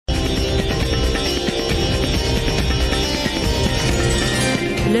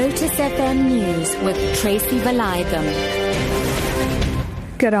Lotus FM News with TRACY VALAYDHAM.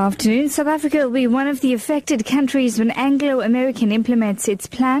 Good afternoon. South Africa will be one of the affected countries when Anglo American implements its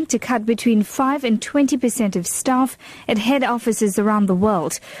plan to cut between 5 and 20% of staff at head offices around the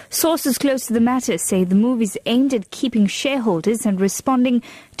world. Sources close to the matter say the move is aimed at keeping shareholders and responding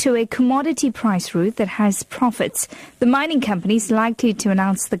to a commodity price route that has profits. The mining company is likely to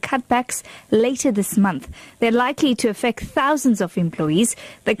announce the cutbacks later this month. They're likely to affect thousands of employees.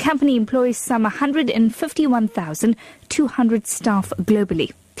 The company employs some 151,200 staff globally.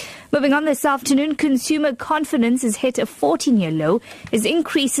 Moving on this afternoon, consumer confidence has hit a 14-year low as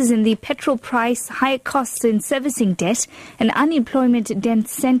increases in the petrol price, higher costs in servicing debt and unemployment dent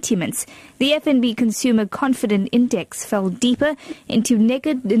sentiments. The FNB Consumer Confidence Index fell deeper into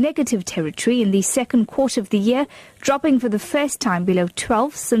negative territory in the second quarter of the year, dropping for the first time below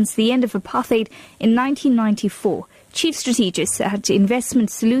 12 since the end of apartheid in 1994. Chief Strategist at Investment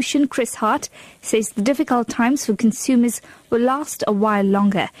Solution, Chris Hart, says the difficult times for consumers will last a while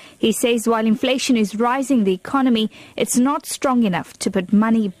longer. He says while inflation is rising the economy, it's not strong enough to put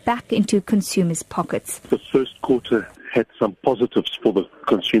money back into consumers' pockets. The first quarter had some positives for the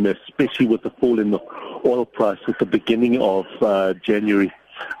consumer, especially with the fall in the oil price at the beginning of January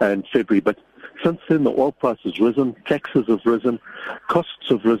and February. But since then, the oil price has risen, taxes have risen, costs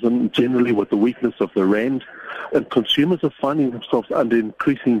have risen, generally with the weakness of the rand, and consumers are finding themselves under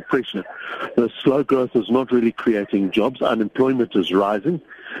increasing pressure. The slow growth is not really creating jobs. Unemployment is rising,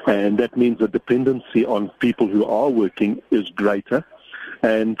 and that means the dependency on people who are working is greater,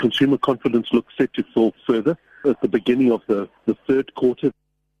 and consumer confidence looks set to fall further at the beginning of the third quarter.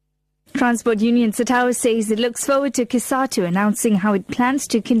 Transport Union SATAWU says it looks forward to COSATU announcing how it plans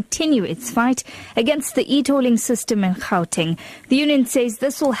to continue its fight against the e-tolling system in Gauteng. The union says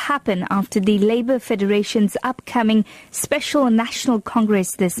this will happen after the Labour Federation's upcoming Special National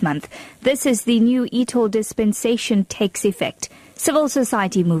Congress this month. This is the new e-toll dispensation takes effect. Civil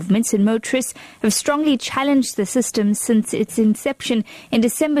society movements and motorists have strongly challenged the system since its inception in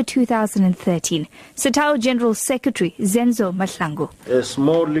December 2013. SATAWU General Secretary Zenzo Mahlangu. A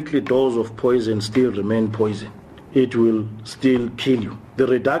small little dose of poison still remains poison. It will still kill you. The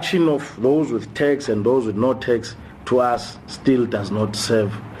reduction of those with tax and those with no tax to us still does not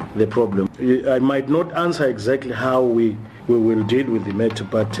serve the problem. I might not answer exactly how we will deal with the matter,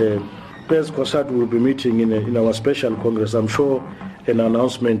 but as COSATU will be meeting in our special congress, I'm sure an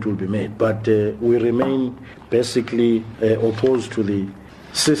announcement will be made. But we remain basically opposed to the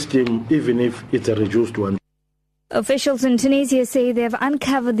system, even if it's a reduced one. Officials in Tunisia say they have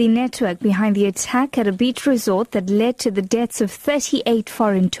uncovered the network behind the attack at a beach resort that led to the deaths of 38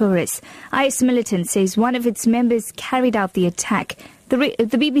 foreign tourists. IS militant says one of its members carried out the attack. The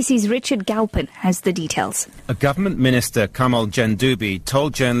BBC's Richard Galpin has the details. A government minister, Kamal Jandoubi,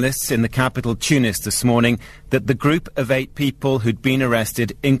 told journalists in the capital Tunis this morning that the group of 8 people who'd been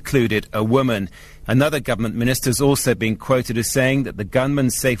arrested included a woman. Another government minister has also been quoted as saying that the gunman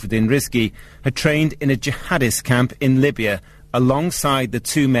Saifuddin Rizki had trained in a jihadist camp in Libya alongside the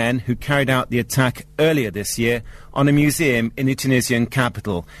 2 men who carried out the attack earlier this year on a museum in the Tunisian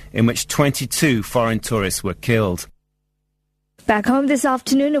capital, in which 22 foreign tourists were killed. Back home this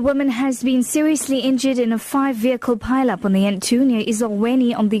afternoon, a woman has been seriously injured in a 5-vehicle pileup on the N2 near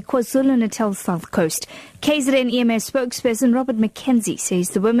Isolweni on the KwaZulu-Natal south coast. KZN EMS spokesperson Robert McKenzie says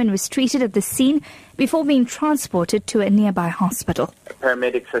the woman was treated at the scene before being transported to a nearby hospital.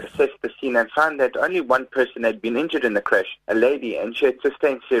 Paramedics assessed the scene and found that only one person had been injured in the crash, a lady, and she had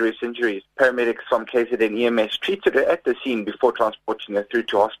sustained serious injuries. Paramedics from KZN EMS treated her at the scene before transporting her through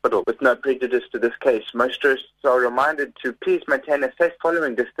to hospital. With no prejudice to this case, motorists are reminded to please maintain a safe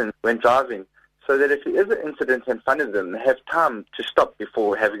following distance when driving, so that if there is an incident in front of them, they have time to stop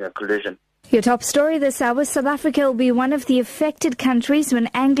before having a collision. Your top story this hour: South Africa will be one of the affected countries when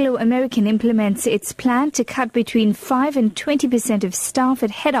Anglo American implements its plan to cut between 5 and 20% of staff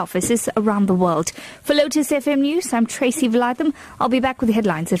at head offices around the world. For Lotus FM News, I'm TRACY VALAYDHAM. I'll be back with the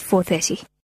headlines at 4:30.